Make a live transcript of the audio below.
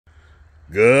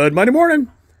Good Monday morning,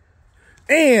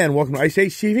 and welcome to Ice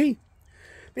Age TV,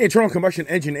 the Internal Combustion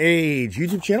Engine Age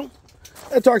YouTube channel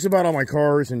that talks about all my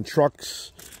cars and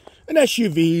trucks and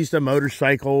SUVs, the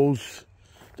motorcycles,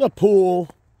 the pool,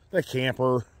 the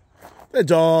camper, the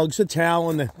dogs, the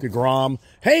Talon, the Grom,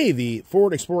 hey, the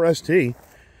Ford Explorer ST.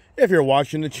 If you're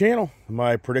watching the channel,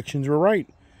 my predictions were right.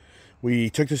 We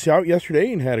took this out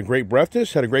yesterday and had a great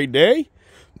breakfast, had a great day,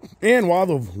 and while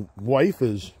the wife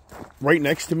is right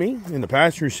next to me in the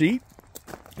passenger seat,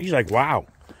 she's like, wow,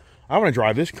 I want to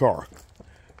drive this car.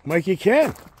 I'm like, you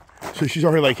can. So she's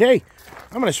already like, hey,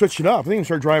 I'm going to switch it up. I think I'm going to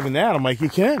start driving that. I'm like, you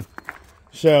can.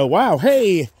 So, wow,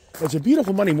 hey, it's a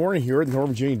beautiful Monday morning here in the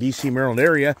Northern Virginia, D.C., Maryland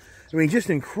area. I mean, just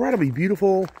incredibly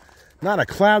beautiful. Not a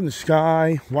cloud in the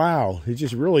sky. Wow, it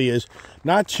just really is.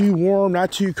 Not too warm,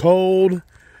 not too cold.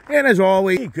 And as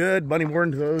always, good Monday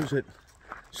morning to those that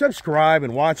subscribe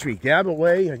and watch me gab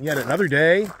away and yet another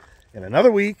day and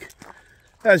another week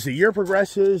as the year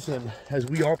progresses and as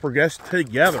we all progress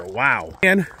together. Wow.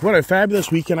 And what a fabulous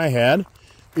weekend I had,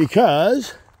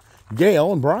 because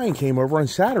Gail and Brian came over on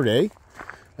Saturday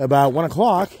about 1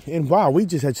 o'clock, and wow, we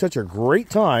just had such a great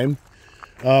time.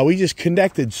 We just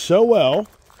connected so well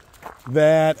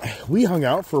that we hung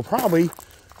out for probably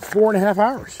 4.5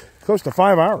 hours, close to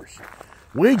 5 hours.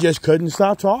 We just couldn't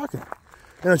stop talking.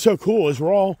 And it's so cool is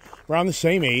we're all around the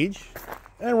same age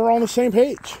and we're all on the same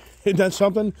page. Isn't that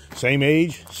something? Same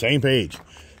age, same page.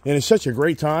 And it's such a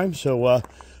great time. So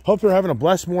hope you're having a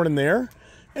blessed morning there.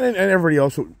 And everybody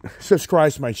else who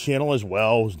subscribes to my channel as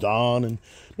well as Don and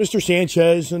Mr.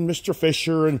 Sanchez and Mr.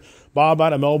 Fisher and Bob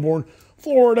out of Melbourne,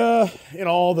 Florida, and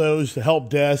all those, the help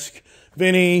desk,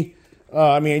 Vinny.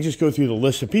 I mean, I just go through the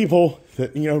list of people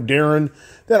that, you know, Darren,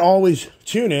 that always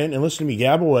tune in and listen to me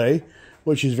gab away,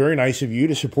 which is very nice of you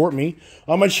to support me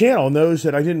on my channel. And those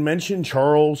that I didn't mention,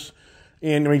 Charles,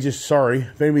 and I mean, just sorry,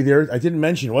 maybe there, I didn't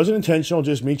mention, it wasn't intentional,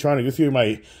 just me trying to go through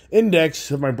my index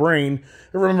of my brain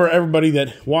and remember everybody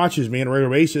that watches me on a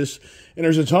regular basis, and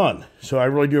there's a ton. So I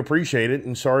really do appreciate it,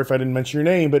 and sorry if I didn't mention your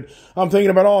name, but I'm thinking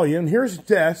about all of you. And here's a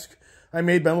desk I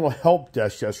made my little help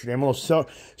desk yesterday, my little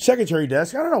secretary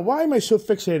desk. I don't know, why am I so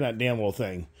fixated on that damn little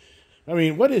thing? I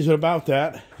mean, what is it about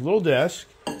that little desk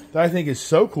that I think is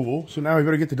so cool? So now we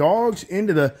better get the dogs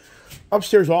into the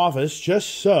upstairs office just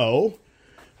so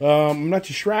I'm not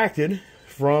distracted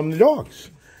from the dogs.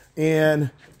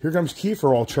 And here comes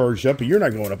Kiefer all charged up, but you're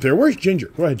not going up there. Where's Ginger?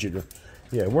 Go ahead, Ginger.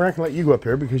 Yeah, we're not going to let you go up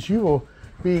there because you will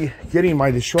be getting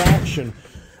my distraction.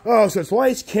 Oh, so it's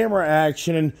lights, camera,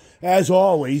 action, and as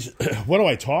always, what do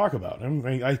I talk about? I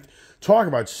mean, I talk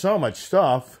about so much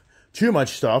stuff, too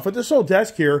much stuff. But this little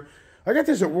desk here, I got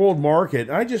this at World Market,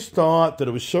 and I just thought that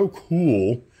it was so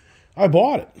cool, I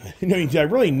bought it. You know, did I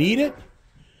really need it?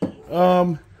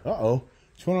 Uh-oh.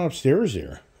 What's going on upstairs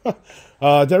there? Did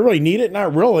I really need it?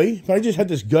 Not really. But I just had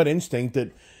this gut instinct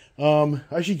that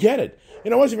I should get it.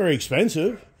 And it wasn't very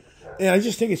expensive. And I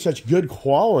just think it's such good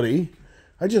quality.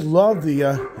 I just love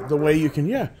the way you can,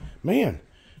 yeah, man.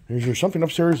 Is there something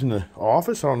upstairs in the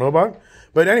office I don't know about?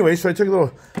 But anyway, so I took a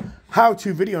little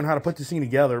how-to video on how to put this thing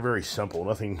together. Very simple,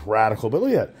 nothing radical. But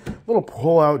look at that. Little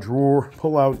pull-out drawer,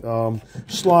 pull-out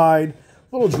slide,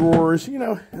 little drawers, you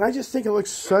know. And I just think it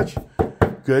looks such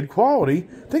good quality.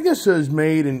 I think this is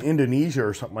made in Indonesia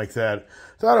or something like that.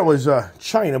 Thought it was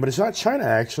China, but it's not China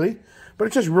actually. But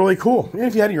it's just really cool. And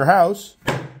if you had it in your house,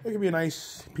 it could be a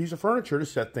nice piece of furniture to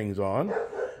set things on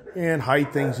and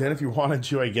hide things in if you wanted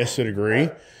to, I guess, to a degree.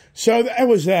 So that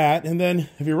was that. And then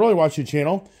if you really watch the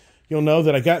channel, you'll know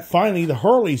that I got finally the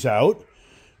Hurleys out.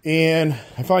 And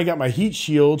I finally got my heat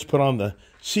shields put on the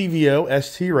CVO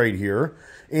ST right here.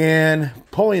 And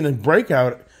pulling the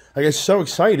breakout, I got so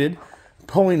excited,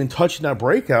 pulling and touching that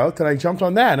breakout, that I jumped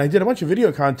on that. And I did a bunch of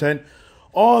video content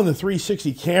on the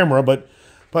 360 camera. But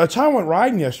by the time I went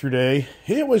riding yesterday,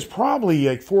 it was probably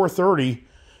like 4:30. I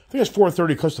think it was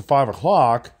 4:30, close to 5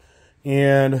 o'clock.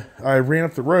 And I ran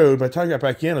up the road. By the time I got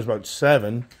back in, it was about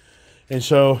 7. And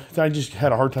so I just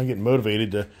had a hard time getting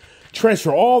motivated to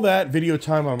transfer all that video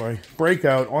time on my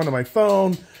breakout onto my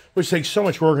phone, which takes so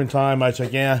much work and time. I was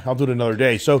like, yeah, I'll do it another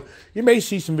day. So you may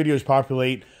see some videos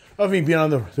populate of me being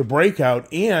on the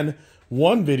breakout, and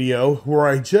one video where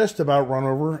I just about run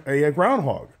over a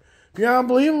groundhog. Yeah,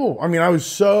 unbelievable. I mean, I was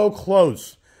so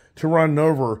close to running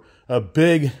over a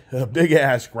big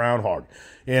ass groundhog.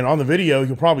 And on the video,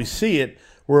 you'll probably see it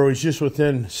where it was just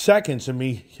within seconds of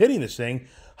me hitting this thing.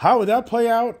 How would that play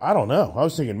out? I don't know. I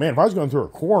was thinking, man, if I was going through a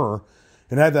corner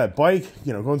and had that bike,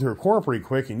 you know, going through a corner pretty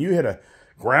quick, and you hit a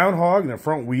groundhog in the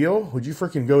front wheel, would you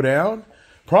freaking go down?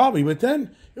 Probably. But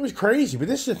then it was crazy. But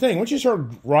this is the thing. Once you start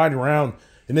riding around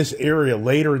in this area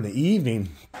later in the evening,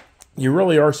 you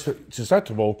really are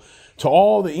susceptible to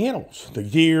all the animals, the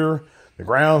deer, the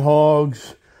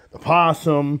groundhogs, the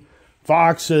possum,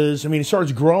 foxes. I mean, it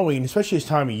starts growing, especially this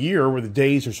time of year where the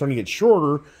days are starting to get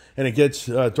shorter and it gets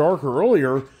darker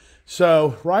earlier.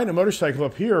 So riding a motorcycle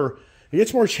up here, it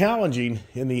gets more challenging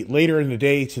later in the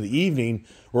day to the evening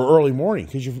or early morning,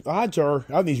 because your odds are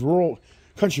out in these rural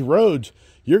country roads,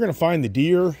 you're going to find the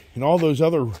deer and all those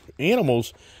other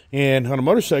animals. And on a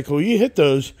motorcycle, you hit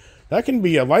those, that can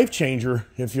be a life changer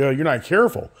if you're not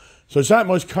careful. So it's not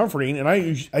most comforting. And I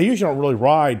usually don't really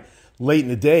ride late in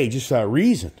the day just for that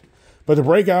reason. But the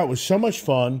breakout was so much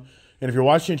fun. And if you're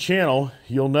watching the channel,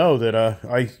 you'll know that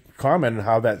I commented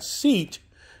how that seat,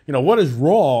 what is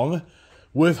wrong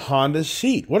with Honda's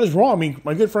seat? What is wrong? I mean,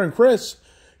 my good friend Chris,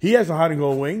 he has a Honda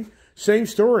Goldwing. Same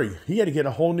story. He had to get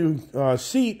a whole new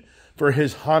seat for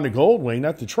his Honda Goldwing,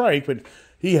 not the trike, but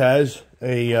he has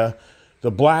the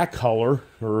black color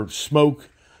or smoke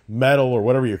metal or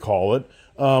whatever you call it,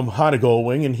 Honda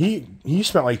Goldwing, and he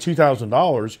spent like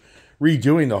 $2,000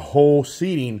 redoing the whole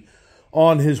seating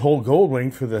on his whole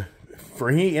Goldwing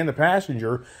for he and the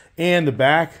passenger and the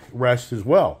backrest as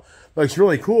well. But it's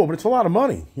really cool, but it's a lot of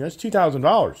money. It's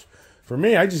 $2,000. For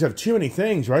me, I just have too many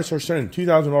things where I start spending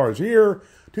 $2,000 here,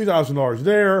 $2,000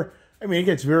 there. I mean, it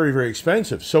gets very, very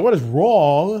expensive. So what is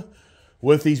wrong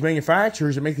with these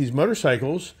manufacturers that make these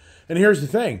motorcycles? And here's the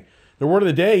thing. The word of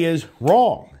the day is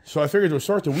wrong. So I figured we'll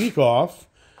start the week off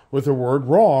with the word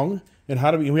wrong. And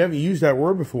we haven't used that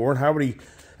word before. And how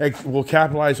we'll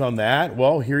capitalize on that?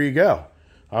 Well, here you go.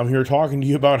 I'm here talking to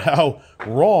you about how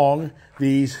wrong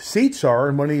these seats are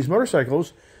in one of these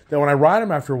motorcycles, that when I ride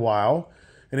them after a while,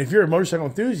 and if you're a motorcycle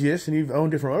enthusiast and you've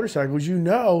owned different motorcycles, you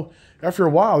know after a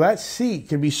while that seat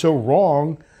can be so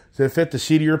wrong to fit the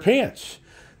seat of your pants.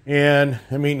 And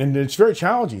I mean, and it's very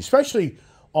challenging, especially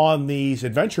on these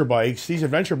adventure bikes. These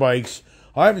adventure bikes,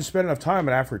 I haven't spent enough time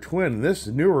on Africa Twin. This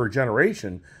is newer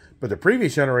generation, but the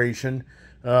previous generation,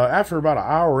 after about an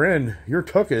hour in, your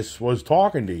tuchus was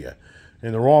talking to you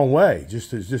in the wrong way.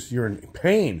 Just you're in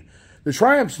pain. The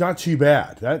Triumph's not too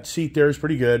bad. That seat there is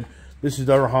pretty good. This is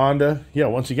the other Honda. Yeah,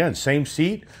 once again, same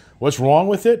seat. What's wrong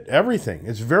with it? Everything.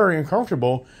 It's very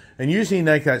uncomfortable. And using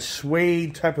like that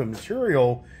suede type of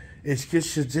material, it's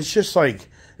just like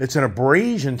it's an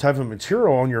abrasion type of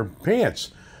material on your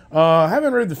pants. I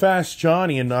haven't read the Fast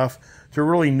Johnny enough to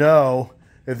really know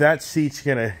if that seat's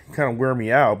going to kind of wear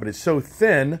me out, but it's so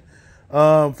thin.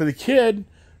 For the kid,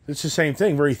 it's the same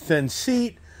thing. Very thin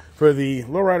seat. For the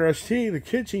Lowrider ST, the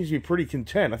kid seems to be pretty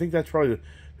content. I think that's probably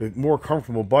the more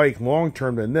comfortable bike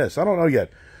long-term than this. I don't know yet.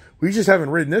 We just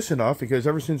haven't ridden this enough because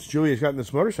ever since Julia's gotten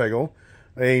this motorcycle,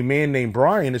 a man named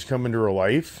Brian has come into her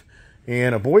life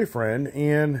and a boyfriend.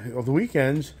 And on the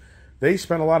weekends, they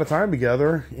spend a lot of time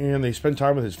together and they spend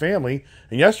time with his family.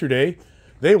 And yesterday,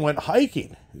 they went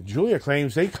hiking. Julia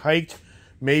claims they hiked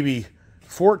maybe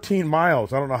 14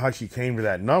 miles. I don't know how she came to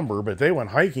that number, but they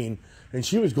went hiking and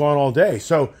she was gone all day.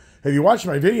 So if you watch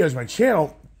my videos, my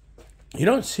channel, you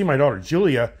don't see my daughter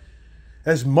Julia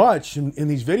as much in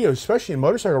these videos, especially in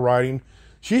motorcycle riding.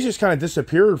 She's just kind of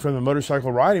disappeared from the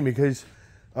motorcycle riding because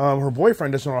her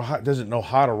boyfriend doesn't know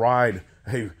how to ride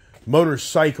a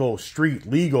motorcycle street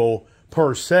legal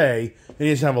per se, and he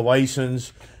doesn't have a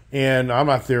license, and I'm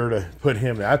not there to put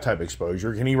him that type of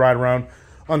exposure. Can he ride around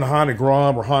on the Honda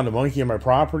Grom or Honda Monkey on my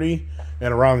property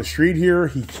and around the street here?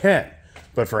 He can.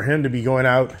 But for him to be going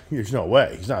out, there's no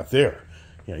way. He's not there.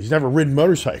 He's never ridden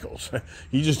motorcycles.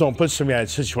 You just don't put somebody in a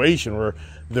situation where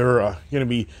they're going to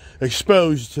be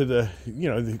exposed to the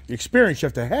experience you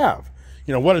have to have.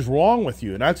 What is wrong with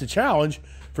you? And that's a challenge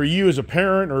for you as a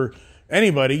parent or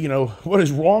anybody. What is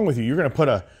wrong with you? You're going to put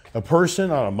a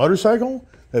person on a motorcycle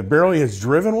that barely has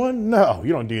driven one? No,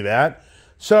 you don't do that.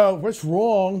 So what's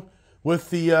wrong with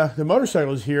the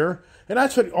motorcycles here? And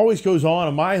that's what always goes on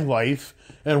in my life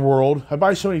and world. I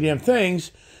buy so many damn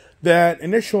things that the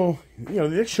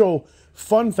initial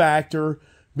fun factor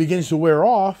begins to wear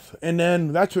off, and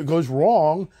then that's what goes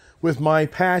wrong with my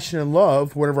passion and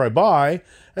love whenever I buy,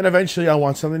 and eventually I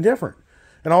want something different.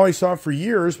 And I always thought for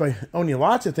years, by owning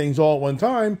lots of things all at one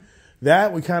time,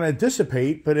 that would kind of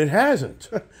dissipate, but it hasn't.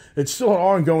 It's still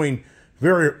an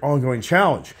very ongoing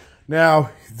challenge.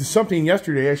 Now, something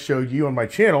yesterday I showed you on my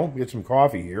channel, get some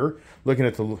coffee here, looking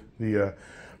at the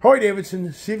Harley-Davidson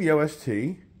CVO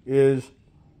ST is,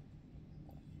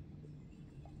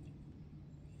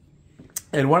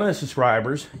 and one of the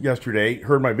subscribers yesterday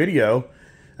heard my video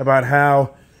about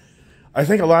how I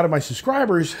think a lot of my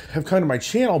subscribers have come to my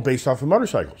channel based off of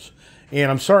motorcycles. And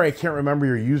I'm sorry I can't remember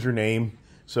your username,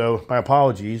 so my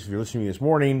apologies if you're listening to me this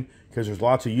morning, because there's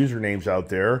lots of usernames out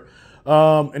there.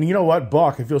 And you know what,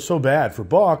 Buck, I feel so bad for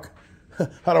Buck.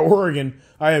 out of Oregon,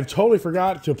 I have totally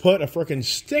forgot to put a freaking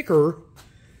sticker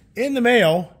in the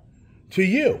mail to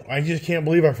you. I just can't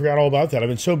believe I forgot all about that. I've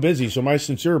been so busy, so my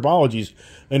sincere apologies.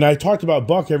 And I talked about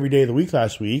Buck every day of the week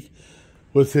last week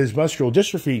with his muscular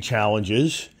dystrophy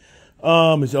challenges,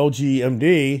 his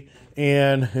LGMD,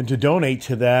 and to donate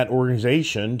to that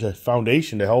organization, to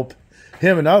foundation, to help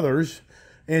him and others.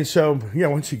 And so,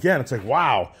 once again, it's like,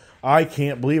 wow, I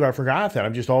can't believe I forgot that.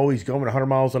 I'm just always going 100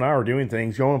 miles an hour, doing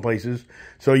things, going places.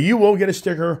 So you will get a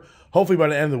sticker, hopefully by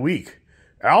the end of the week.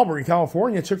 Albert in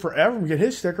California, it took forever to get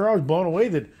his sticker. I was blown away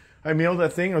that I mailed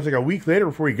that thing. It was like a week later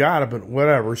before he got it, but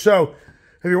whatever. So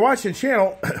if you're watching the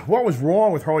channel, what was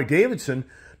wrong with Harley-Davidson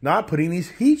not putting these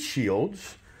heat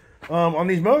shields on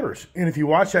these motors? And if you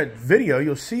watch that video,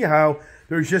 you'll see how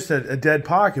there's just a dead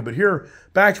pocket. But here,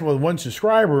 back to one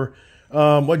subscriber,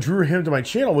 what drew him to my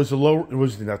channel was not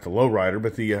the lowrider,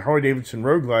 but the Harley-Davidson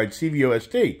Road Glide CVO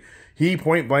ST. He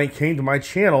point blank came to my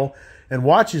channel and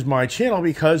watches my channel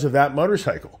because of that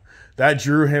motorcycle. That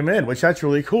drew him in, which that's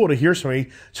really cool to hear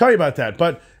somebody tell you about that.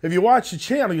 But if you watch the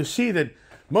channel, you'll see that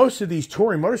most of these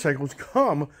touring motorcycles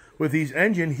come with these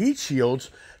engine heat shields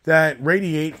that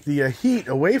radiate the heat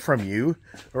away from you,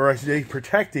 or they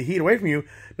protect the heat away from you.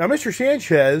 Now, Mr.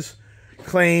 Sanchez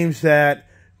claims that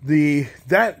the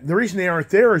reason they aren't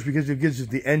there is because it gives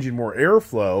the engine more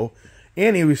airflow,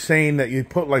 and he was saying that you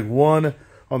put like one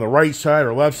on the right side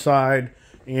or left side,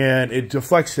 and it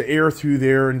deflects the air through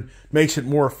there and makes it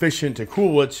more efficient to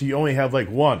cool it, so you only have like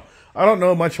one. I don't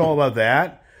know much all about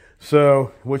that,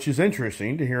 so which is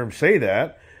interesting to hear him say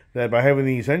that by having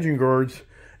these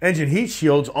engine heat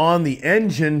shields on the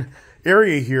engine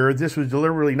area here, this was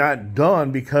deliberately not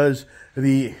done because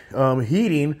the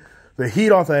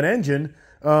heat off that engine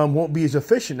won't be as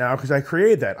efficient now because I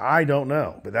created that. I don't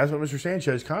know, but that's what Mr.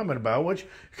 Sanchez commented about, which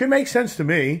could make sense to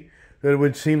me. That it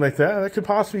would seem like that could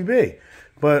possibly be.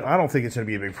 But I don't think it's going to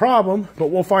be a big problem,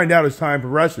 but we'll find out as time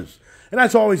progresses. And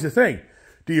that's always the thing.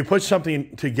 Do you put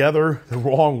something together the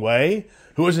wrong way?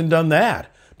 Who hasn't done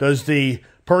that? Does the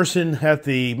person at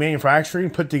the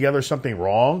manufacturing put together something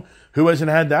wrong? Who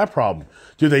hasn't had that problem?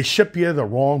 Do they ship you the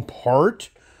wrong part?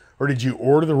 Or did you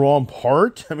order the wrong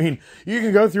part? I mean, you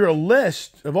can go through a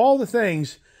list of all the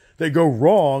things that go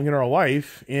wrong in our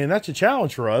life, and that's a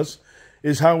challenge for us,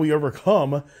 is how we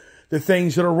overcome the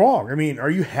things that are wrong. I mean, are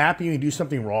you happy when you do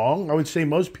something wrong? I would say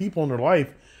most people in their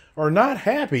life are not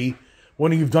happy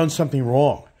when you've done something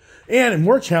wrong. And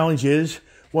more challenge is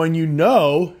when you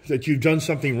know that you've done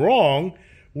something wrong,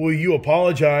 will you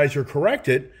apologize or correct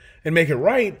it and make it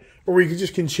right? Or will you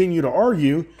just continue to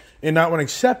argue and not want to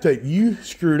accept that you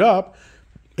screwed up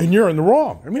and you're in the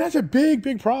wrong? I mean, that's a big,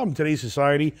 big problem in today's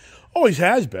society. Always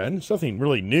has been. It's nothing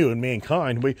really new in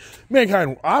mankind.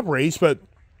 Mankind operates, but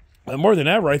more than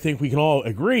ever, I think we can all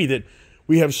agree that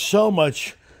we have so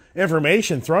much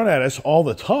information thrown at us all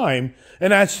the time,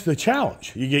 and that's the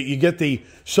challenge. You get the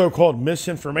so-called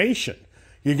misinformation.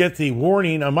 You get the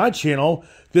warning on my channel,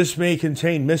 this may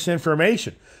contain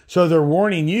misinformation. So they're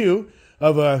warning you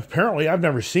of apparently, I've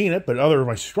never seen it, but other of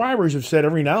my subscribers have said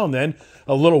every now and then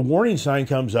a little warning sign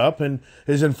comes up and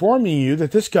is informing you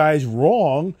that this guy's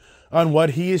wrong on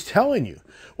what he is telling you.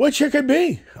 Which it could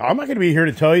be. I'm not going to be here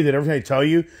to tell you that everything I tell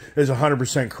you is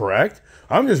 100% correct.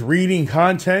 I'm just reading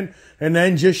content and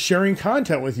then just sharing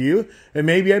content with you, and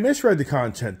maybe I misread the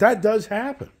content. That does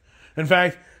happen. In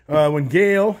fact, when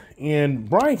Gail and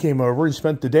Brian came over and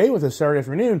spent the day with us Saturday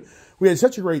afternoon, we had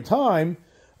such a great time.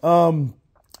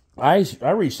 I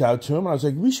reached out to him, and I was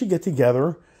like, we should get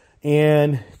together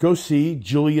and go see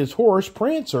Julia's horse,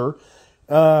 Prancer,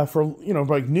 for,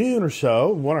 like noon or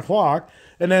so, 1 o'clock.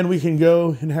 And then we can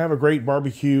go and have a great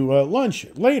barbecue lunch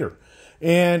later.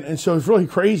 And so it's really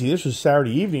crazy. This was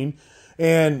Saturday evening,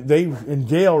 and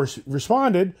Gail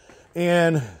responded,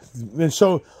 and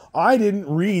so I didn't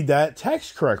read that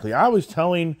text correctly. I was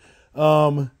telling,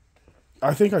 I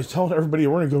think I was telling everybody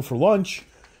we're going to go for lunch,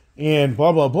 and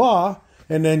blah blah blah.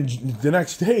 And then the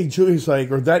next day, Julia's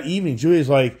like, or that evening, Julia's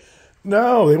like,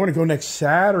 no, they want to go next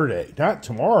Saturday, not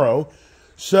tomorrow.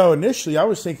 So initially, I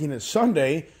was thinking that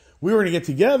Sunday we were going to get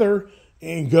together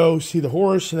and go see the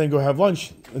horse and then go have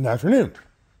lunch in the afternoon.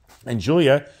 And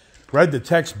Julia read the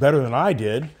text better than I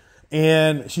did.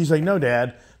 And she's like, no,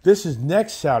 Dad, this is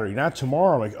next Saturday, not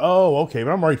tomorrow. I'm like, oh, okay.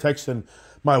 But I'm already texting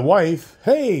my wife,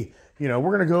 hey, we're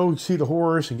going to go see the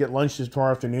horse and get lunch this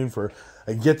tomorrow afternoon for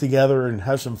a get together and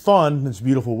have some fun. It's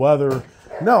beautiful weather.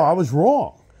 No, I was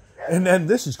wrong. And then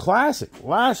this is classic. Later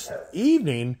last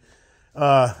evening,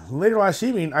 I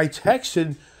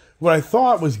texted what I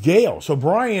thought was Gail. So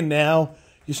Brian now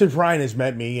since Brian has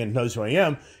met me and knows who I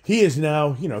am, he has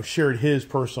now, shared his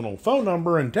personal phone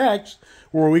number and text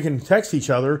where we can text each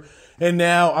other. And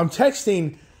now I'm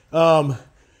texting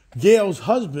Gail's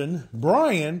husband,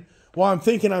 Brian, while I'm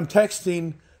thinking I'm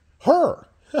texting her.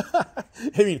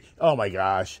 I mean, oh my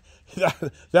gosh,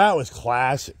 that was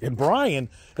classic. And Brian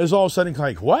is all of a sudden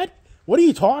like, what? What are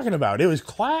you talking about? It was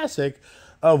classic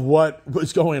of what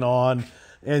was going on.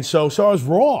 And so I was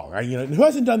wrong. Who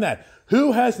hasn't done that?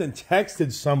 Who hasn't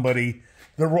texted somebody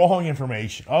the wrong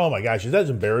information? Oh my gosh, that's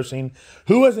embarrassing.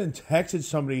 Who hasn't texted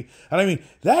somebody? And I mean,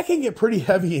 that can get pretty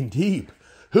heavy and deep.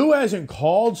 Who hasn't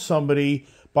called somebody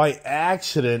by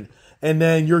accident and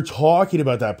then you're talking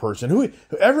about that person?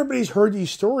 Everybody's heard these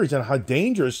stories on how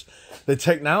dangerous the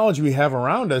technology we have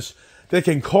around us that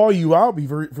can call you out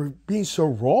for being so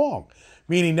wrong.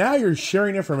 Meaning now you're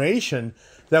sharing information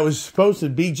that was supposed to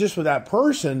be just for that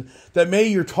person, that maybe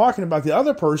you're talking about the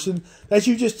other person that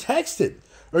you just texted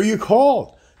or you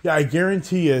called. Yeah, I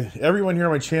guarantee you, everyone here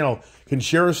on my channel can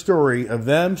share a story of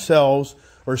themselves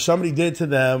or somebody did to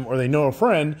them or they know a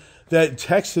friend that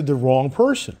texted the wrong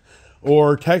person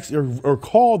or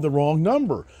called the wrong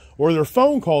number or their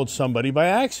phone called somebody by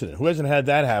accident. Who hasn't had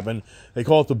that happen? They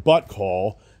call it the butt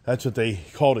call. That's what they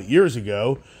called it years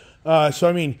ago. So,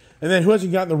 I mean, and then who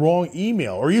hasn't gotten the wrong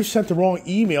email? Or you sent the wrong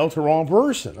email to the wrong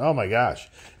person. Oh, my gosh.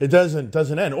 It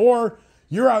doesn't end. Or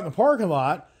you're out in the parking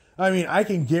lot. I mean, I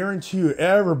can guarantee you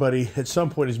everybody at some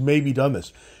point has maybe done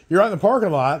this. You're out in the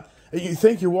parking lot, and you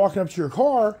think you're walking up to your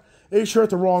car, and you're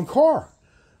at the wrong car.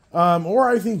 Or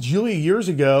I think Julia years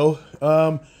ago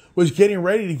was getting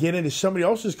ready to get into somebody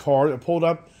else's car that pulled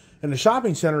up in the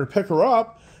shopping center to pick her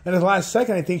up. And at the last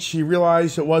second, I think she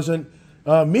realized it wasn't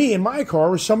me in my car,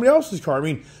 was somebody else's car. I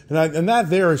mean, and that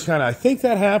there is kind of, I think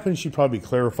that happened. She'd probably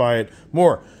clarify it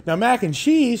more. Now, Mac and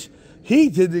Cheese, he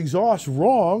did the exhaust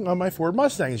wrong on my Ford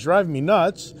Mustang. It's driving me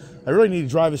nuts. I really need to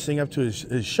drive this thing up to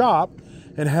his shop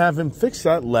and have him fix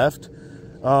that left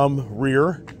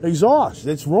rear exhaust.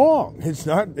 It's wrong. It's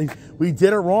not, we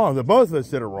did it wrong. The both of us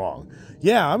did it wrong.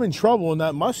 Yeah, I'm in trouble in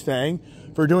that Mustang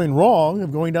for doing wrong,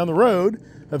 of going down the road,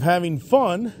 of having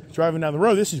fun driving down the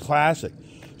road. This is classic.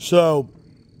 So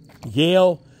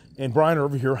Gail and Brian are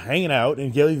over here hanging out,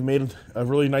 and Gail even made a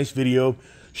really nice video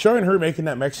showing her making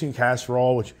that Mexican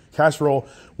casserole,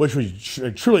 which was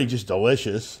truly just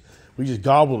delicious. We just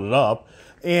gobbled it up.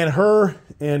 And her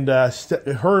and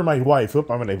my wife, I'm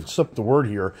going to slip the word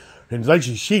here, and like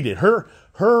she did, her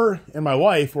and my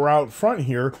wife were out front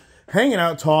here, hanging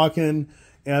out, talking,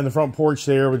 on the front porch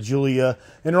there with Julia,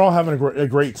 and they're all having a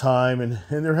great time,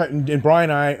 and Brian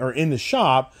and I are in the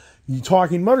shop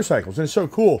talking motorcycles, and it's so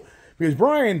cool, because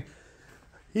Brian,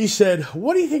 he said,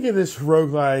 what do you think of this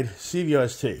Road Glide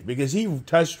CVO-ST? Because he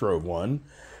test drove one,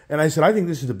 and I said, I think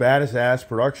this is the baddest ass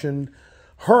production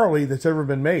Harley that's ever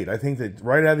been made. I think that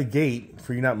right out of the gate,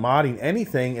 for you not modding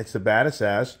anything, it's the baddest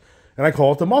ass, and I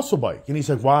call it the muscle bike. And he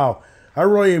said, wow, I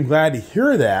really am glad to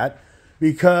hear that,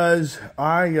 because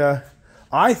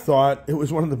I thought it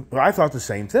was I thought the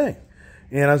same thing.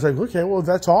 And I was like, okay, well,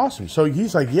 that's awesome. So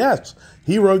he's like, yes,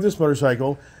 he rode this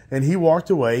motorcycle, and he walked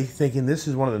away thinking this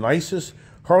is one of the nicest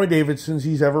Harley Davidsons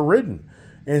he's ever ridden.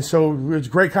 And so it was a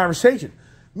great conversation.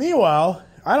 Meanwhile,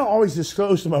 I don't always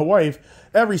disclose to my wife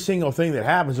every single thing that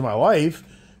happens in my life,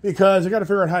 because I got to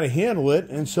figure out how to handle it,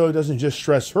 and so it doesn't just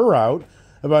stress her out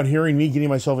about hearing me getting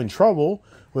myself in trouble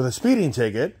with a speeding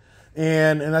ticket.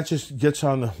 And that just gets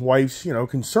on the wife's,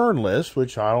 concern list,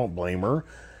 which I don't blame her.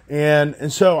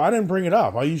 And so I didn't bring it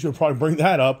up. I usually probably bring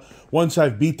that up once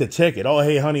I've beat the ticket. Oh,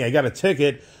 hey, honey, I got a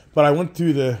ticket, but I went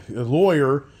through the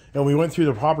lawyer, and we went through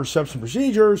the proper steps and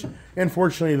procedures. And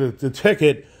fortunately, the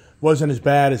ticket wasn't as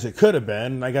bad as it could have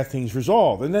been, and I got things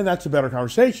resolved. And then that's a better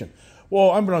conversation.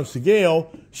 Well, unbeknownst to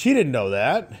Gail, she didn't know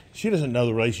that. She doesn't know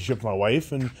the relationship with my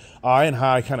wife and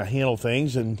how I kind of handle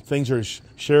things, and things are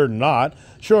shared and not.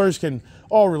 Sure, can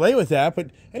all relate with that.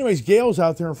 But anyways, Gail's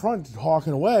out there in front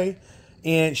talking away,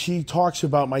 and she talks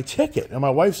about my ticket. And my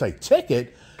wife's like,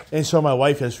 ticket? And so my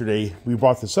wife yesterday, we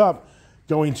brought this up,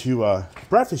 going to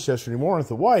breakfast yesterday morning with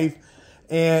the wife,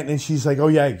 and she's like, oh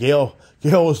yeah, Gail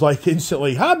was like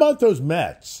instantly, how about those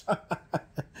Mets?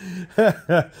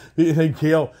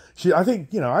 Gail, I think,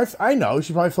 I know,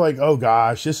 she probably feel like, oh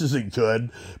gosh, this isn't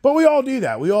good. But we all do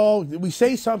that. We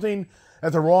say something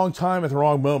at the wrong time, at the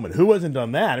wrong moment. Who hasn't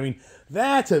done that? I mean,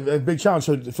 that's a big challenge.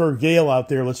 So for Gail out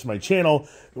there, listen to my channel,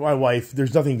 my wife,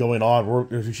 there's nothing going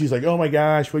on. She's like, oh my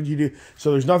gosh, what'd you do?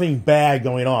 So there's nothing bad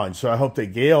going on. So I hope that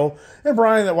Gail and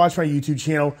Brian that watch my YouTube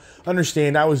channel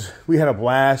understand we had a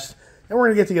blast, and we're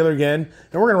going to get together again,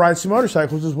 and we're going to ride some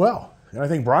motorcycles as well. And I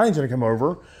think Brian's going to come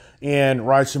over and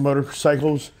ride some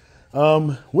motorcycles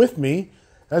with me.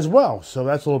 as well. So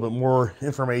that's a little bit more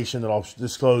information that I'll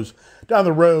disclose down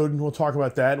the road. And we'll talk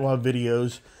about that. And we'll have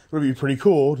videos. It'll be pretty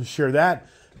cool to share that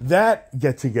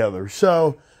get together.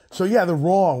 So yeah, the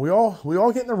wrong. We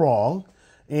all get in the wrong,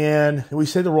 and we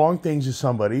say the wrong things to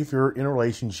somebody. If you're in a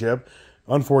relationship,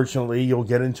 unfortunately, you'll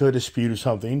get into a dispute or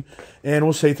something, and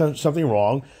we'll say something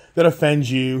wrong that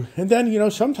offends you. And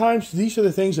then, sometimes these are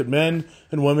the things that men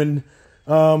and women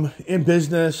in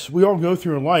business, we all go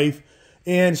through in life.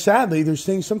 And sadly, there's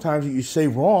things sometimes that you say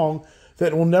wrong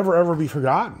that will never, ever be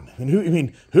forgotten. And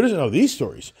who doesn't know these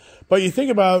stories? But you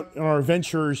think about in our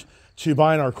ventures to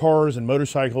buying our cars and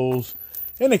motorcycles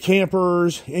and the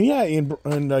campers. And yeah,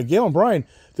 and Gail and Brian,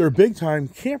 they're big time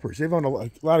campers. They've owned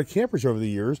a lot of campers over the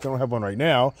years. They don't have one right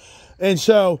now. And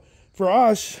so for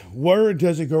us, where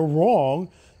does it go wrong?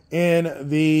 And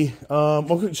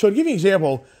so to give you an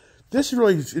example, this is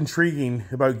really intriguing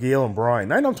about Gail and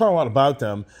Brian. I don't talk a lot about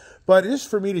them, but it's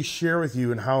for me to share with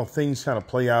you and how things kind of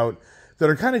play out that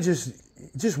are kind of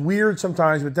just weird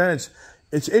sometimes, but then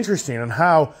it's interesting on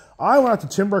how I went out to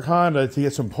Timber Honda to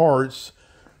get some parts.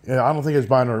 I don't think I was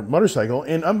buying a motorcycle.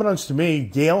 And unbeknownst to me,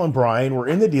 Gail and Brian were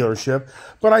in the dealership,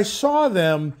 but I saw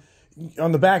them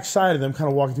on the back side of them kind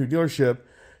of walking through the dealership,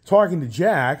 talking to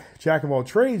Jack of all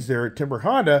trades there at Timber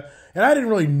Honda, and I didn't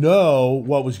really know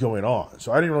what was going on.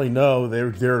 So I didn't really know they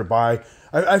were there to buy.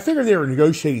 I figured they were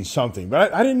negotiating something,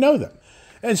 but I didn't know them.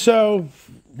 And so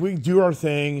we do our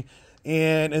thing,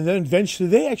 and then eventually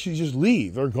they actually just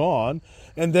leave. They're gone.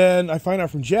 And then I find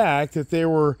out from Jack that they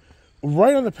were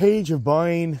right on the page of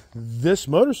buying this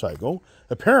motorcycle,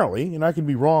 apparently, and I can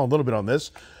be wrong a little bit on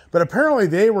this, but apparently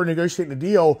they were negotiating a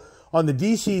deal on the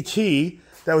DCT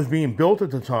that was being built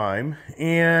at the time,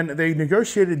 and they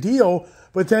negotiated a deal,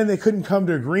 but then they couldn't come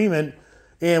to agreement.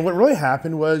 And what really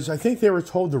happened was, I think they were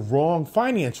told the wrong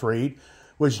finance rate,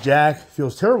 which Jack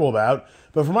feels terrible about.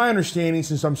 But from my understanding,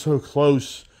 since I'm so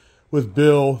close with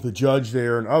Bill, the judge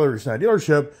there, and others in that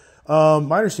dealership,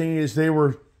 my understanding is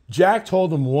Jack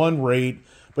told them one rate,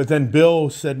 but then Bill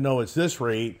said, no, it's this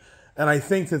rate. And I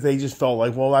think that they just felt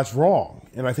like, well, that's wrong.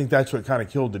 And I think that's what kind of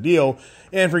killed the deal.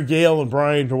 And for Gail and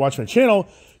Brian to watch my channel,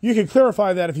 you can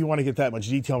clarify that if you want to get that much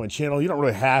detail on my channel. You don't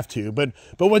really have to. But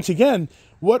once again,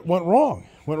 what went wrong?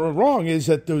 What went wrong is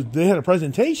that they had a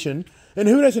presentation, and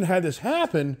who doesn't have this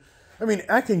happen? I mean,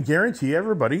 I can guarantee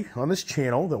everybody on this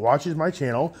channel that watches my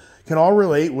channel can all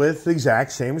relate with the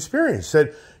exact same experience.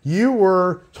 That you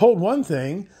were told one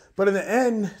thing, but in the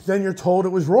end, then you're told it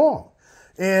was wrong.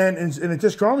 And it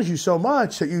disgruntled you so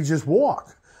much that you just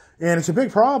walk. And it's a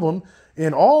big problem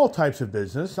in all types of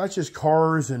business, not just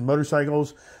cars and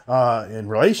motorcycles, and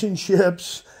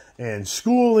relationships and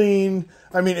schooling.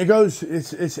 I mean,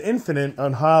 it's infinite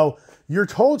on how you're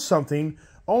told something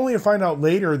only to find out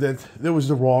later that there was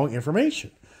the wrong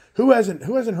information. Who hasn't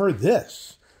heard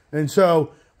this? And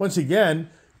so, once again,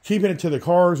 keeping it to the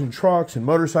cars and trucks and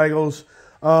motorcycles,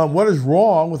 what is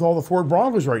wrong with all the Ford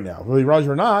Broncos right now? Really,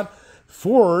 Roger or not,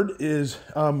 Ford is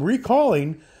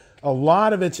recalling a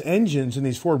lot of its engines in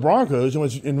these Ford Broncos.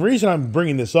 And the reason I'm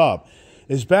bringing this up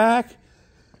is back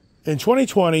in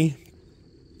 2020,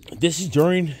 this is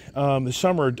during the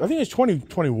summer, I think it's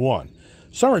 2021.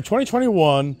 Summer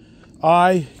 2021,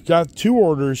 I got 2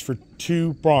 orders for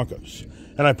 2 Broncos.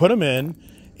 And I put them in,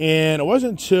 and it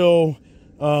wasn't until,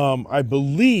 I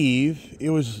believe,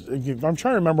 I'm trying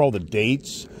to remember all the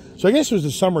dates. So I guess it was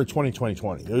the summer of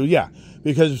 2020. Yeah,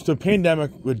 because the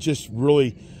pandemic would just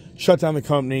really shut down the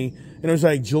company. And it was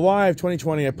like July of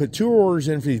 2020, I put 2 orders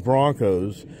in for these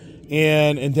Broncos.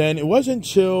 And then it wasn't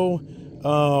until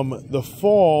the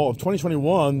fall of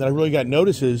 2021 that I really got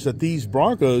notices that these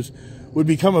Broncos would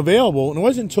become available. And it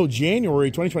wasn't until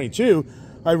January 2022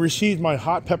 I received my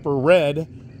Hot Pepper Red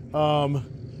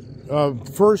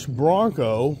first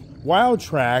Bronco Wild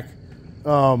Track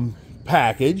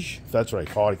package. That's what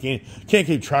I call it. Can't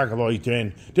keep track of all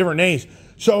these different names.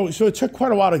 So it took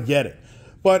quite a while to get it.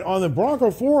 But on the Bronco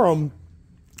forum,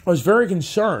 I was very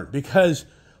concerned because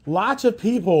lots of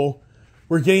people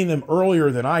were getting them earlier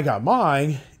than I got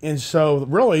mine. And so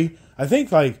really, I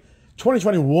think like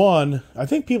 2021, I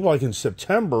think people like in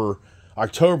September,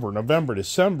 October, November,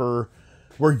 December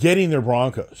were getting their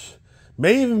Broncos.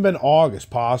 May even been August,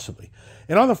 possibly.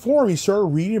 And on the forum, he started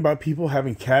reading about people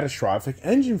having catastrophic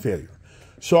engine failure.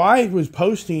 So I was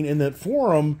posting in that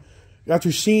forum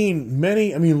after seeing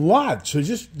lots. So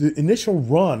just the initial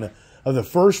run of the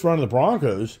first run of the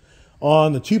Broncos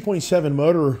on the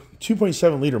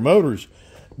 2.7 liter motors,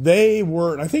 they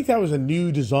were, I think that was a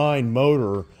new design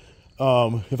motor,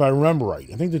 if I remember right.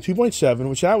 I think the 2.7,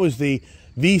 which that was the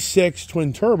V6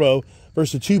 twin turbo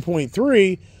versus the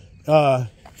 2.3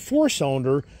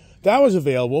 4-cylinder that was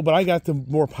available, but I got the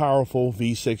more powerful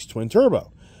V6 twin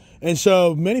turbo. And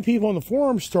so many people on the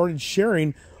forum started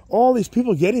sharing all these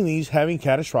people getting these having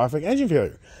catastrophic engine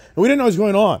failure. And we didn't know what was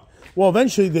going on. Well,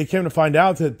 eventually they came to find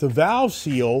out that the valve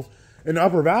seal in the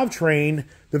upper valve train,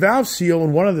 the valve seal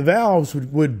in one of the valves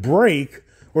would break,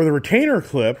 or the retainer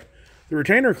clip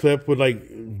would like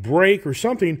break or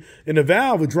something, and the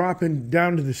valve would drop in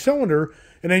down to the cylinder,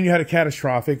 and then you had a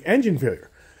catastrophic engine failure.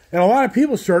 And a lot of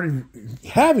people started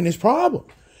having this problem.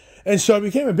 And so it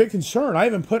became a big concern. I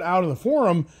even put out in the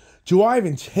forum, do I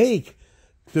even take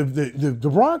the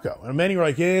Bronco? And many were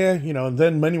like, yeah, you know, and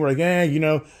then many were like, yeah, you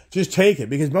know, just take it.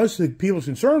 Because most of the people's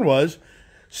concern was,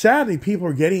 sadly, people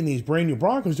are getting these brand new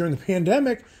Broncos during the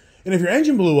pandemic. And if your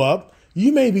engine blew up,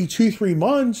 you may be 2-3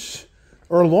 months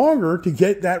or longer to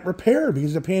get that repaired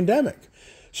because of the pandemic.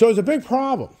 So it's a big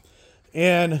problem.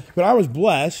 But I was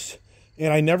blessed,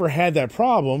 and I never had that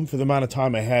problem for the amount of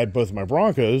time I had both of my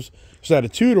Broncos. So I had a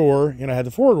 2-door and I had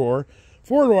the 4-door.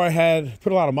 4-door I had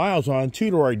put a lot of miles on.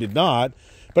 2-door I did not,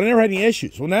 but I never had any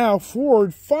issues. Well, now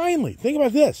Ford finally, think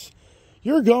about this.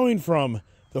 You're going from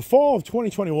the fall of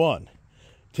 2021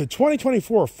 to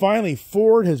 2024. Finally,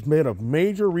 Ford has made a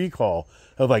major recall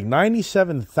of like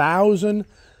 97,000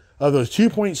 of those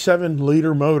 2.7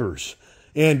 liter motors.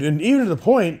 And even to the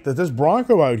point that this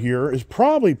Bronco out here is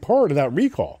probably part of that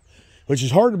recall, which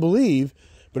is hard to believe.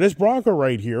 But this Bronco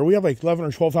right here, we have like 11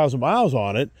 or 12,000 miles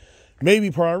on it,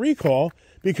 maybe part of recall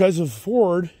because of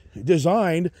Ford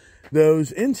designed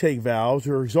those intake valves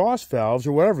or exhaust valves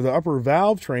or whatever, the upper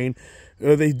valve train.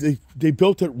 They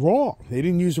built it wrong. They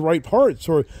didn't use the right parts,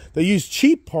 or they used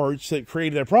cheap parts that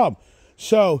created that problem.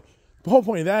 So the whole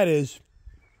point of that is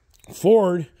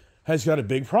Ford has got a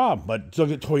big problem. But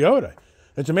look at Toyota.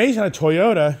 It's amazing how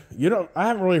Toyota, I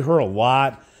haven't really heard a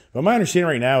lot, but my understanding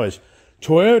right now is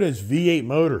Toyota's V8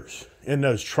 motors in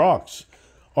those trucks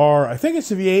are, I think it's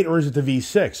the V8 or is it the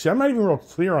V6? See, I'm not even real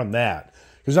clear on that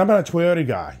because I'm not a Toyota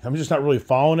guy. I'm just not really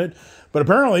following it. But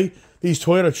apparently these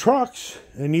Toyota trucks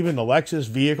and even the Lexus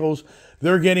vehicles,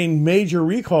 they're getting major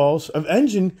recalls of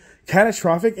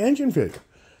catastrophic engine failure,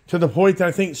 to the point that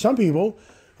I think some people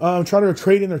try to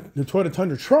trade in the Toyota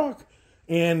Tundra truck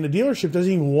and the dealership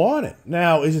doesn't even want it.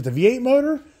 Now, is it the V8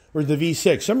 motor or the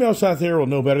V6? Somebody else out there will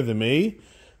know better than me,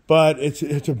 but it's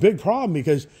a big problem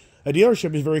because a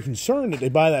dealership is very concerned that they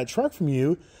buy that truck from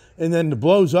you and then it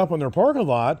blows up on their parking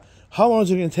lot. How long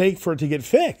is it going to take for it to get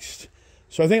fixed?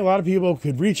 So I think a lot of people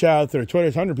could reach out to their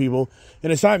Toyota Tundra people,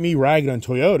 and it's not me ragging on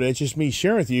Toyota. It's just me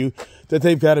sharing with you that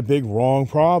they've got a big wrong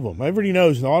problem. Everybody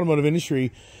knows in the automotive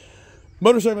industry,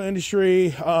 motorcycle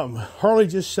industry, Harley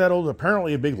just settled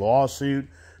apparently a big lawsuit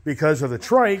because of the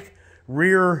trike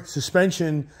rear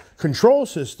suspension control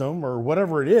system or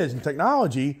whatever it is in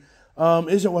technology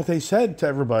isn't what they said to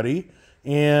everybody,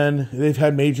 and they've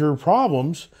had major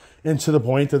problems, and to the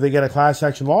point that they get a class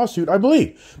action lawsuit, I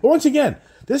believe. But once again,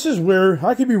 this is where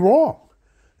I could be wrong.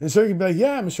 And so you can be like,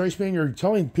 yeah, Mr. Iceman, you're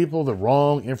telling people the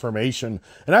wrong information.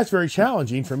 And that's very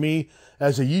challenging for me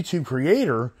as a YouTube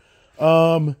creator.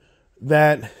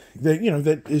 That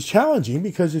is challenging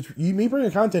because it's me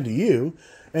bringing content to you,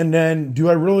 and then do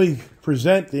I really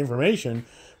present the information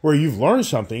where you've learned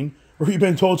something or you've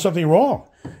been told something wrong?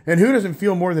 And who doesn't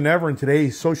feel more than ever in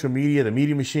today's social media, the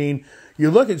media machine?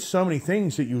 You look at so many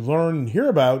things that you learn and hear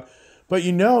about, but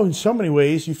in so many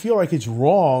ways you feel like it's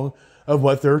wrong of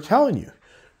what they're telling you.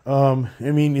 And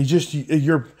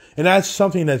that's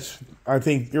something that's, I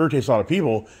think, irritates a lot of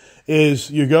people, is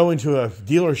you go into a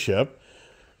dealership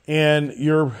and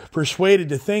you're persuaded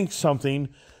to think something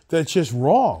that's just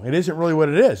wrong. It isn't really what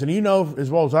it is. And you know as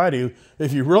well as I do,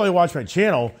 if you really watch my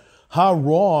channel, how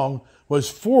wrong was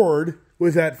Ford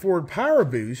with that Ford Power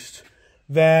Boost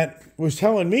that was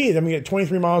telling me that I'm going to get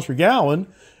 23 miles per gallon.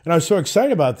 And I was so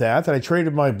excited about that I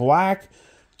traded my black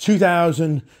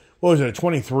 2000, a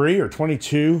 23 or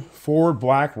 22 Ford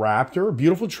Black Raptor, a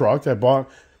beautiful truck that I bought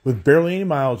with barely any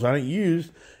miles on it,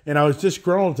 used. And I was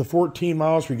disgruntled at the 14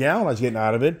 miles per gallon I was getting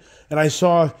out of it. And I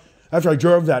saw, after I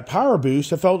drove that Power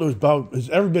Boost, I felt it was about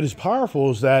every bit as powerful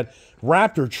as that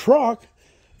Raptor truck.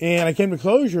 And I came to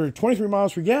closure, 23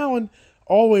 miles per gallon,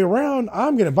 all the way around.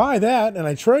 I'm going to buy that. And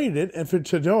I traded it. And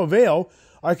to no avail,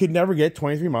 I could never get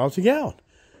 23 miles a gallon.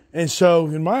 And so,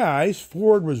 in my eyes,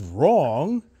 Ford was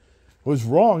wrong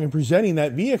in presenting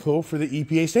that vehicle for the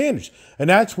EPA standards. And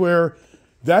that's where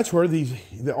the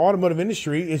automotive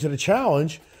industry is at a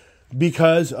challenge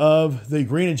because of the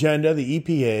green agenda, the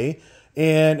EPA.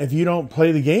 And if you don't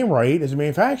play the game right as a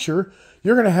manufacturer,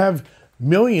 you're going to have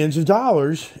millions of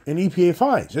dollars in EPA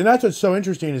fines. And that's what's so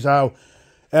interesting, is how,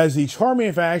 as the car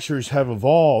manufacturers have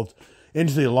evolved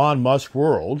into the Elon Musk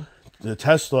world, the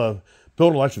Tesla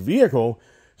build an electric vehicle,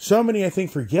 so many, I think,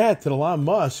 forget that Elon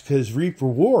Musk has reaped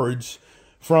rewards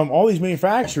from all these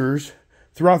manufacturers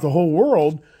throughout the whole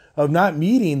world of not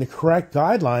meeting the correct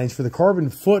guidelines for the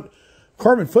carbon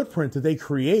footprint that they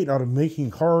create out of making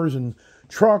cars and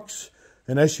trucks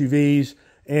and SUVs,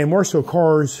 and more so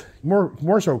cars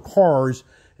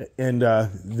and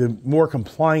the more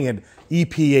compliant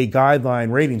EPA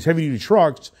guideline ratings. Heavy duty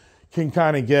trucks can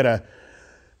kind of get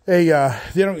they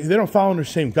don't follow the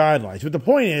same guidelines. But the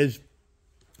point is,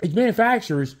 these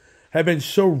manufacturers have been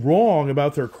so wrong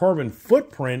about their carbon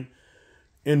footprint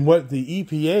and what the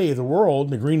EPA of the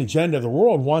world, the green agenda of the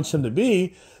world wants them to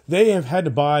be. They have had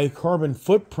to buy carbon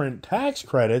footprint tax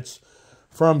credits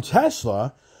from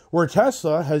Tesla, where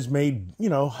Tesla has made,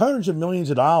 hundreds of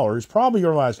millions of dollars, probably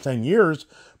over the last 10 years,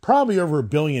 probably over $1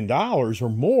 billion or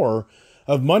more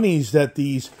of monies that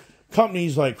these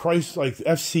companies like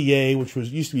FCA, which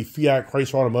used to be Fiat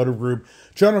Chrysler Automotive Group,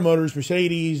 General Motors,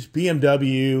 Mercedes,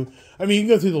 BMW. I mean, you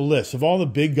can go through the list of all the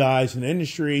big guys in the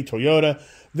industry, Toyota.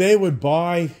 They would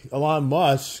buy Elon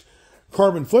Musk's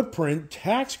carbon footprint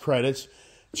tax credits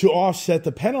to offset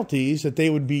the penalties that they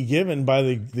would be given by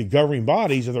the governing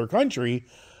bodies of their country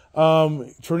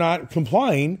for not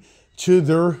complying to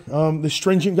their the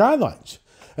stringent guidelines.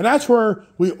 And that's where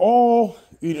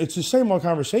it's the same old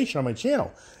conversation on my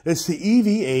channel. It's the EV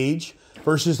age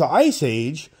versus the ICE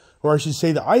age, or I should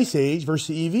say the ICE age versus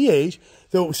the EV age,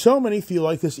 though so many feel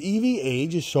like this EV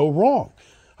age is so wrong.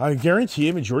 I guarantee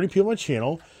a majority of people on my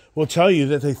channel will tell you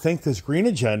that they think this green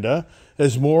agenda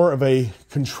is more of a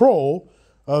control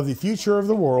of the future of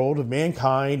the world, of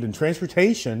mankind, and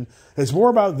transportation. It's more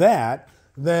about that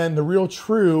than the real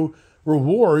true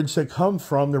rewards that come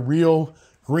from the real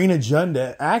green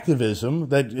agenda activism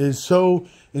that is so,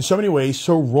 in so many ways,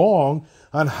 so wrong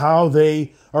on how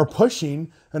they are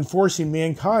pushing and forcing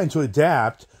mankind to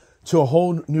adapt to a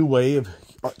whole new way of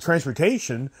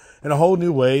transportation and a whole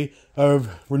new way of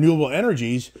renewable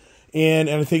energies. And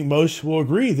I think most will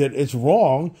agree that it's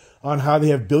wrong on how they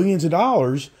have billions of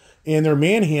dollars and they're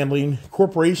manhandling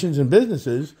corporations and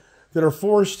businesses that are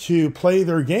forced to play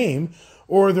their game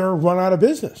or they're run out of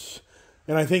business.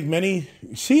 And I think many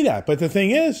see that. But the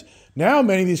thing is, now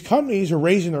many of these companies are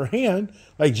raising their hand,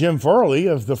 like Jim Farley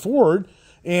of the Ford,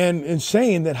 and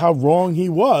saying that how wrong he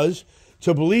was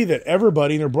to believe that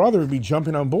everybody and their brother would be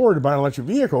jumping on board to buy an electric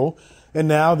vehicle. And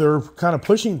now they're kind of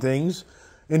pushing things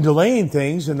and delaying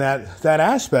things in that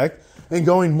aspect and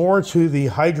going more to the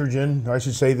hydrogen, or I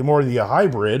should say, the more of the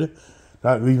hybrid,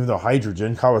 not even the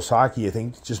hydrogen. Kawasaki, I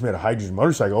think, just made a hydrogen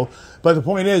motorcycle. But the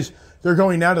point is, they're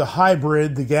going now to the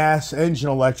hybrid, the gas engine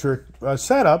electric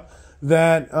setup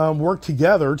that work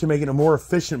together to make it a more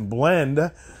efficient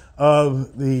blend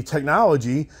of the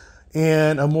technology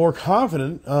and a more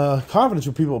confidence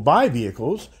for people to buy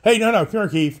vehicles. Hey, no, come here,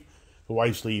 Keith. The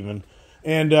wife's leaving.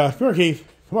 And come here, Keith.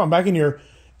 Come on, back in here.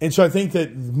 And so I think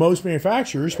that most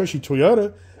manufacturers, especially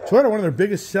Toyota, one of their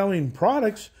biggest selling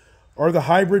products are the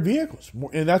hybrid vehicles.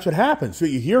 And that's what happens. So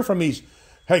you hear from these,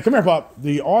 hey, come here, Pop,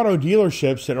 the auto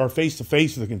dealerships that are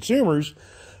face-to-face with the consumers,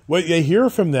 what they hear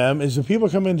from them is when people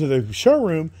come into the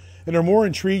showroom and are more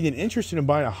intrigued and interested in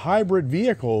buying a hybrid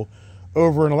vehicle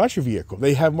over an electric vehicle.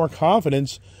 They have more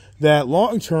confidence that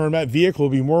long-term that vehicle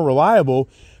will be more reliable,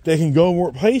 they can go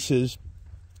more places,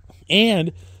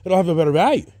 and it'll have a better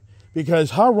value.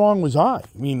 Because how wrong was I? I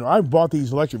mean, I bought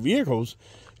these electric vehicles.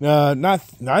 I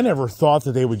never thought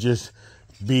that they would just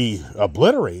be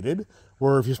obliterated,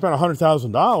 where if you spent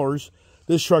 $100,000,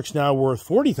 this truck's now worth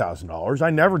 $40,000. I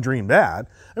never dreamed that.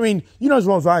 I mean, you know as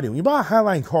well as I do. When you buy a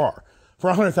Highline car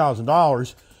for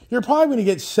 $100,000, you're probably going to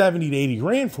get 70 to 80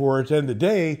 grand for it. At the end of the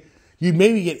day, you'd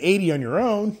maybe get 80 on your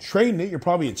own. Trading it, you're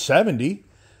probably at 70.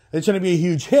 It's going to be a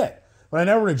huge hit. But I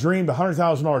never would have dreamed a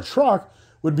 $100,000 truck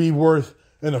would be worth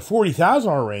in the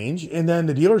 $40,000 range, and then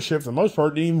the dealership, for the most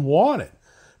part, didn't even want it.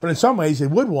 But in some ways, they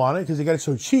would want it because they got it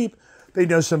so cheap, they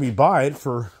know somebody buy it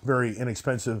for very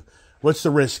inexpensive. What's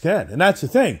the risk then? And that's the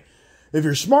thing. If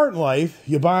you're smart in life,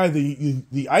 you buy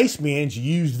the Iceman's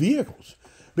used vehicles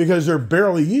because they're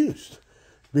barely used.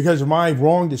 Because of my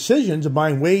wrong decisions of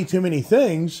buying way too many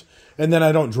things, and then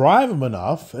I don't drive them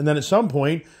enough, and then at some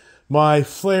point, my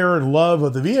flair and love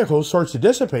of the vehicle starts to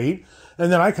dissipate,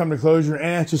 and then I come to closure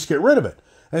and just get rid of it.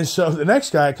 And so the next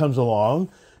guy comes along,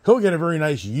 he'll get a very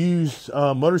nice used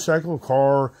motorcycle,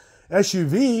 car,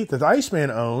 SUV that the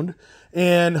Iceman owned,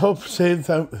 and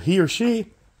he or she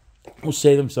will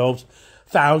save themselves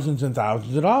thousands and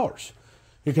thousands of dollars.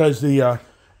 Because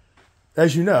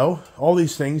as you know, all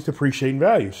these things depreciate in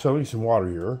value. So I need some water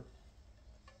here.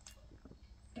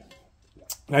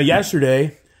 Now,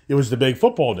 yesterday, it was the big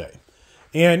football day.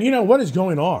 And, you know, what is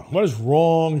going on? What is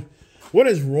wrong What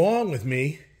is wrong with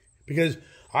me? Because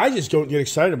I just don't get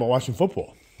excited about watching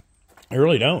football. I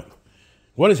really don't.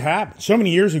 What has happened? So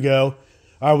many years ago,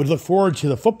 I would look forward to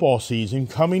the football season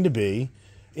coming to be,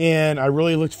 and I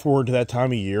really looked forward to that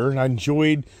time of year, and I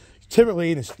enjoyed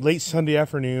typically the late Sunday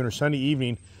afternoon or Sunday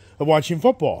evening of watching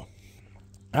football.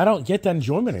 I don't get that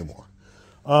enjoyment anymore.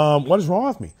 What is wrong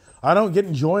with me? I don't get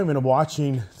enjoyment of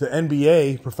watching the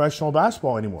NBA professional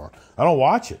basketball anymore. I don't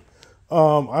watch it.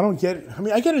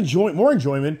 I get more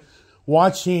enjoyment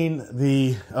watching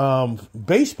the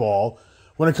baseball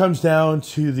when it comes down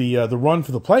to the run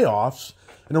for the playoffs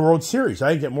in the World Series.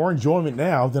 I get more enjoyment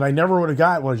now than I never would have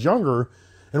got when I was younger.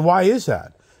 And why is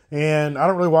that? And I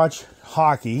don't really watch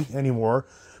hockey anymore.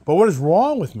 But what is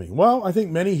wrong with me? Well, I think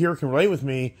many here can relate with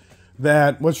me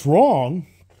that what's wrong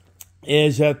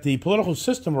is that the political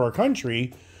system of our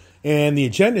country and the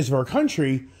agendas of our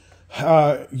country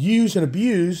use and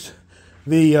abuse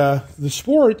the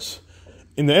sports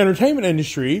in the entertainment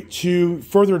industry to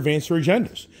further advance their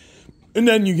agendas. And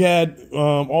then you had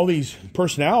all these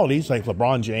personalities like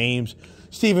LeBron James,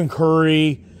 Stephen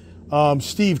Curry,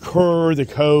 Steve Kerr, the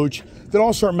coach, that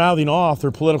all start mouthing off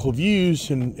their political views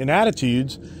and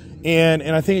attitudes. And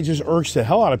I think it just irks the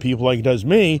hell out of people like it does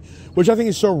me, which I think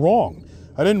is so wrong.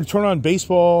 I didn't turn on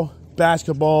baseball,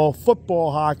 basketball,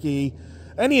 football, hockey,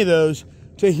 any of those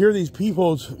to hear these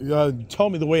people tell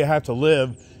me the way I have to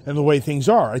live and the way things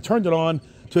are. I turned it on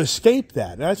to escape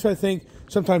that. And that's what I think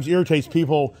sometimes irritates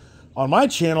people on my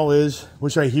channel is,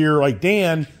 which I hear like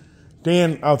Dan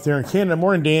out there in Canada,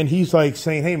 Morning Dan, he's like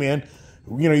saying, hey man,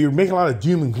 you're making a lot of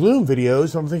doom and gloom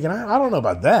videos. I'm thinking, I don't know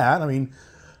about that. I mean,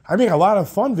 I make a lot of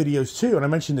fun videos too, and I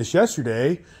mentioned this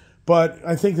yesterday, but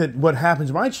I think that what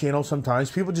happens on my channel sometimes,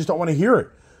 people just don't want to hear it.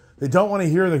 They don't want to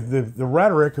hear the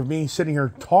rhetoric of me sitting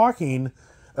here talking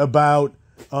about,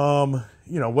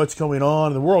 what's going on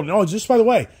in the world. And just by the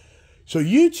way, so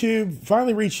YouTube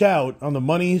finally reached out on the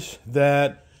monies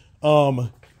that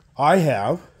I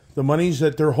have, the monies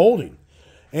that they're holding.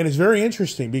 And it's very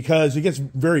interesting because it gets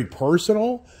very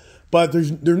personal, but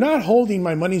they're not holding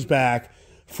my monies back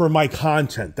for my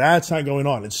content. That's not going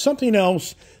on. It's something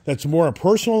else that's more a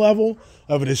personal level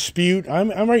of a dispute.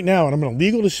 I'm right now, and I'm in a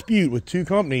legal dispute with two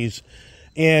companies,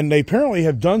 and they apparently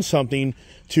have done something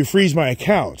to freeze my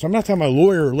accounts. I'm not telling my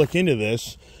lawyer to look into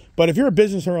this, but if you're a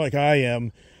business owner like I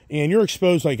am, and you're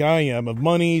exposed like I am of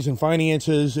monies and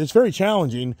finances, it's very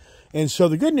challenging. And so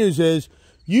the good news is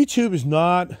YouTube is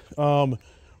not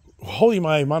holding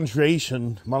my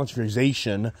monetization,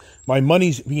 my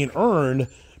money's being earned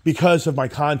because of my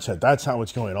content. That's not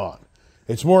what's going on.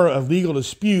 It's more a legal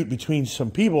dispute between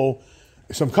some people,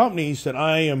 some companies that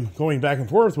I am going back and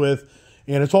forth with,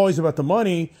 and it's always about the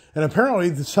money. And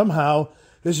apparently somehow,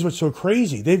 this is what's so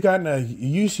crazy. They've gotten a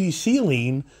UCC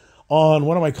lien on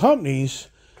one of my companies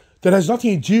that has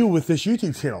nothing to do with this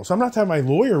YouTube channel. So I'm not telling my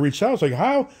lawyer reached out. It's like,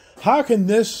 how can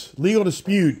this legal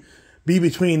dispute be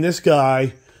between this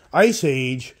guy, Ice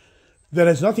Age, that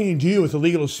has nothing to do with the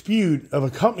legal dispute of a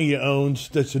company he owns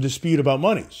that's a dispute about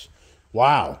monies?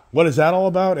 Wow. What is that all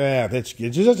about? It just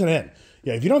doesn't end.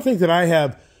 Yeah, if you don't think that I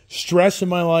have stress in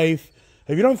my life,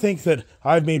 if you don't think that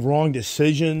I've made wrong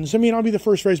decisions, I'll be the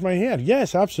first to raise my hand.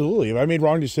 Yes, absolutely. Have I made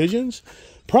wrong decisions?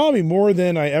 Probably more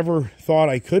than I ever thought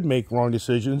I could make wrong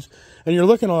decisions. And you're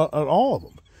looking at all of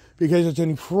them because it's an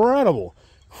incredible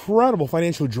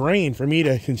financial drain for me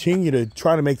to continue to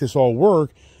try to make this all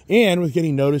work. And with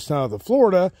getting noticed now of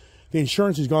Florida, the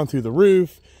insurance has gone through the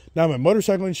roof. Now my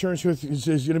motorcycle insurance is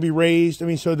going to be raised.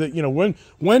 So that,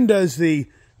 when does the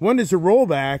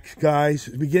rollback, guys,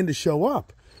 begin to show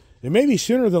up? It may be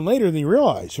sooner than later than you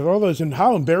realize. So all those, and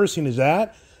how embarrassing is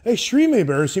that? Extremely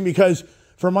embarrassing, because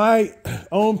for my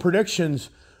own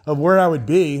predictions of where I would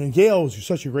be, and Gail was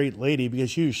such a great lady because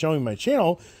she was showing my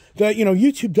channel that,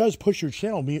 YouTube does push your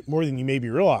channel more than you maybe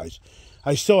realize.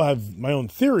 I still have my own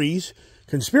theories,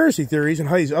 conspiracy theories, and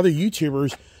how these other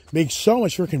YouTubers make so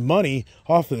much freaking money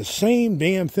off of the same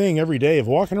damn thing every day of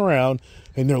walking around,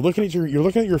 and they're looking at you're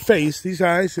looking at your face. These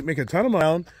guys that make a ton of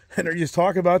money, and they're just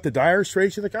talking about the dire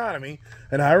straits of the economy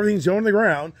and how everything's going to the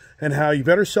ground and how you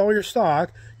better sell your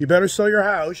stock, you better sell your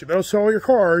house, you better sell your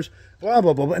cars, blah,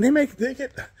 blah, blah, blah. And they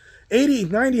get 80,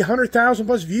 90, 100,000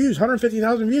 plus views,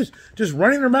 150,000 views, just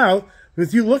running their mouth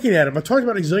with you looking at them. I've talked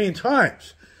about it a zillion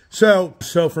times. So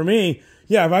for me,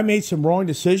 yeah, have I made some wrong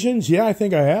decisions? Yeah, I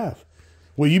think I have.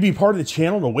 Will you be part of the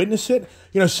channel to witness it?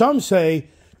 Some say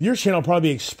your channel will probably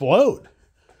explode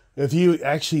if you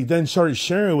actually then started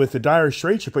sharing with the dire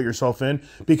straits you put yourself in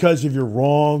because of your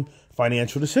wrong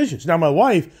financial decisions. Now, my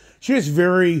wife, she is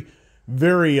very,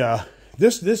 very,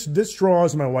 this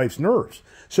draws my wife's nerves.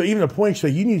 So even the point, she's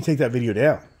like, you need to take that video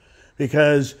down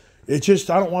because It's just,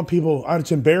 I don't want people,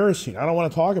 it's embarrassing. I don't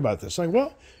want to talk about this. Like,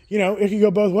 well, you know, it can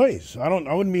go both ways. I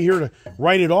wouldn't be here to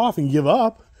write it off and give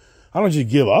up. I don't just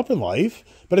give up in life.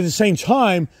 But at the same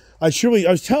time, I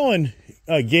was telling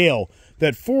Gail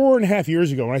that 4.5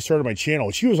 years ago when I started my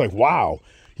channel, she was like, wow,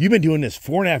 you've been doing this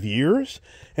 4.5 years?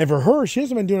 And for her, she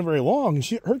hasn't been doing it very long.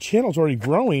 Her channel's already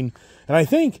growing. And I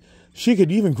think she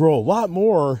could even grow a lot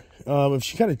more if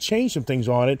she kind of changed some things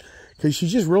on it, because she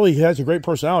just really has a great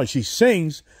personality. She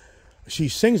sings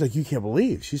like you can't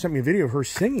believe. She sent me a video of her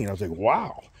singing. I was like,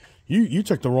 wow, you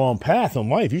took the wrong path in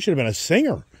life. You should have been a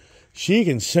singer. She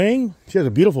can sing. She has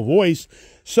a beautiful voice.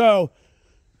 So,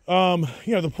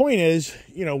 you know, the point is,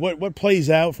 you know, what plays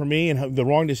out for me and the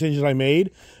wrong decisions I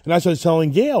made. And that's what I was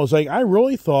telling Gail. I was like, I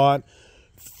really thought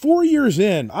 4 years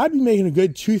in, I'd be making a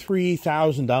good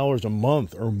 $2,000-3,000 a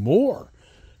month or more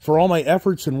for all my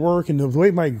efforts and work and the way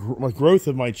my growth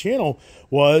of my channel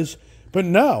was. But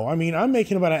no, I mean, I'm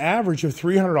making about an average of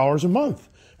 $300 a month,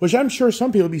 which I'm sure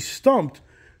some people would be stumped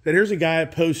that here's a guy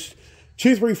that posts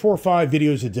 2, 3, 4, 5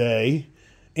 videos a day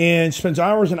and spends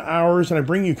hours and hours, and I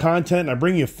bring you content and I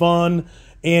bring you fun,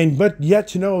 but yet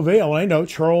to no avail. And I know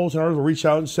Charles and others will reach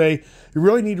out and say, you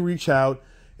really need to reach out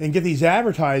and get these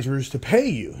advertisers to pay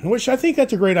you, which I think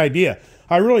that's a great idea.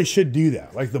 I really should do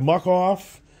that, like the muck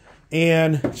off.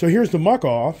 And so here's the muck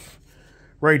off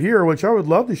right here, which I would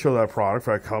love to show that product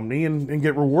for that company and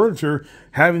get rewarded for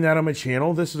having that on my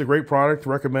channel. This is a great product to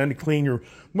recommend to clean your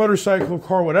motorcycle,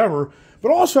 car, whatever.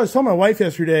 But also, I was telling my wife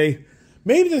yesterday,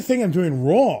 maybe the thing I'm doing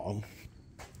wrong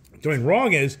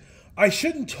is I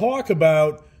shouldn't talk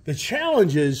about the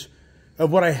challenges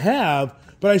of what I have,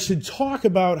 but I should talk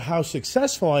about how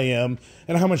successful I am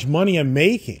and how much money I'm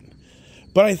making.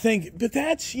 But I think, but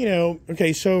that's, you know,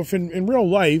 okay, so if in real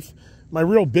life, my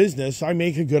real business, I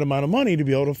make a good amount of money to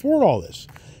be able to afford all this.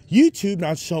 YouTube,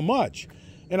 not so much.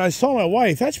 And I saw my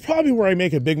wife, that's probably where I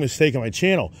make a big mistake on my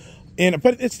channel.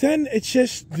 But it's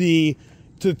just the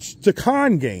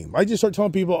con game. I just start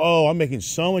telling people, oh, I'm making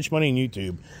so much money on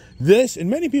YouTube. And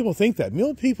many people think that.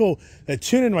 Many people that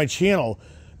tune into my channel,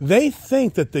 they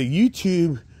think that the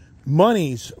YouTube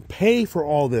monies pay for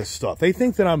all this stuff. They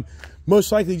think that I'm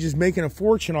most likely just making a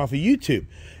fortune off of YouTube.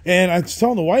 And I was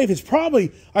telling the wife, it's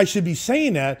probably, I should be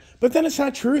saying that, but then it's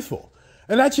not truthful.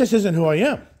 And that just isn't who I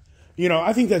am. You know,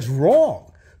 I think that's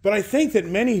wrong. But I think that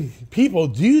many people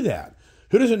do that.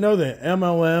 Who doesn't know the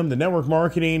MLM, the network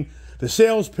marketing, the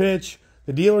sales pitch,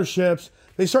 the dealerships?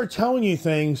 They start telling you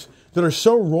things that are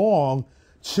so wrong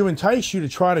to entice you to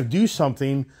try to do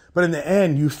something, but in the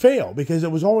end you fail because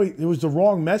it was the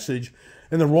wrong message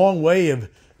and the wrong way of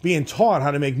being taught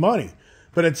how to make money.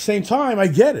 But at the same time, I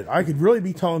get it. I could really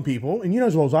be telling people, and you know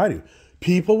as well as I do,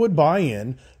 people would buy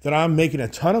in that I'm making a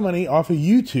ton of money off of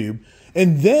YouTube,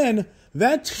 and then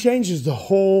that changes the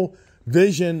whole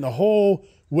vision, the whole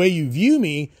way you view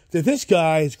me, that this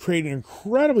guy is creating an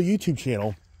incredible YouTube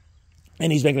channel,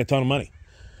 and he's making a ton of money.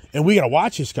 And we got to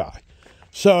watch this guy.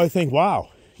 So I think, wow,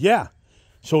 yeah.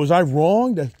 So was I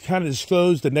wrong to kind of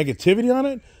disclose the negativity on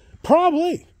it?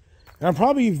 Probably. And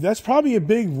that's probably a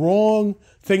big wrong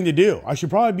thing to do. I should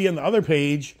probably be on the other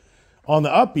page on the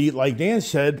upbeat, like Dan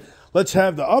said, let's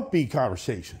have the upbeat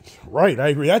conversations. Right, I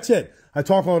agree. That's it. I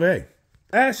talk all day.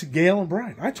 Ask Gail and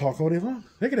Brian. I talk all day long.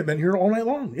 They could have been here all night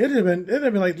long. It'd have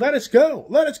been like, let us go.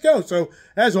 Let us go. So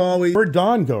as always, where'd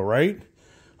Don go, right?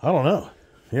 I don't know.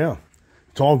 Yeah.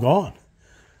 It's all gone.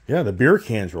 Yeah, the beer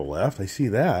cans were left. I see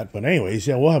that. But anyways,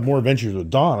 yeah, we'll have more adventures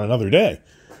with Don another day.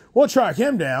 We'll track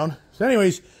him down. So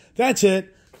anyways, that's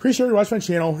it. Appreciate you watching my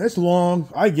channel. It's long.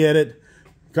 I get it.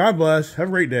 God bless. Have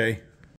a great day.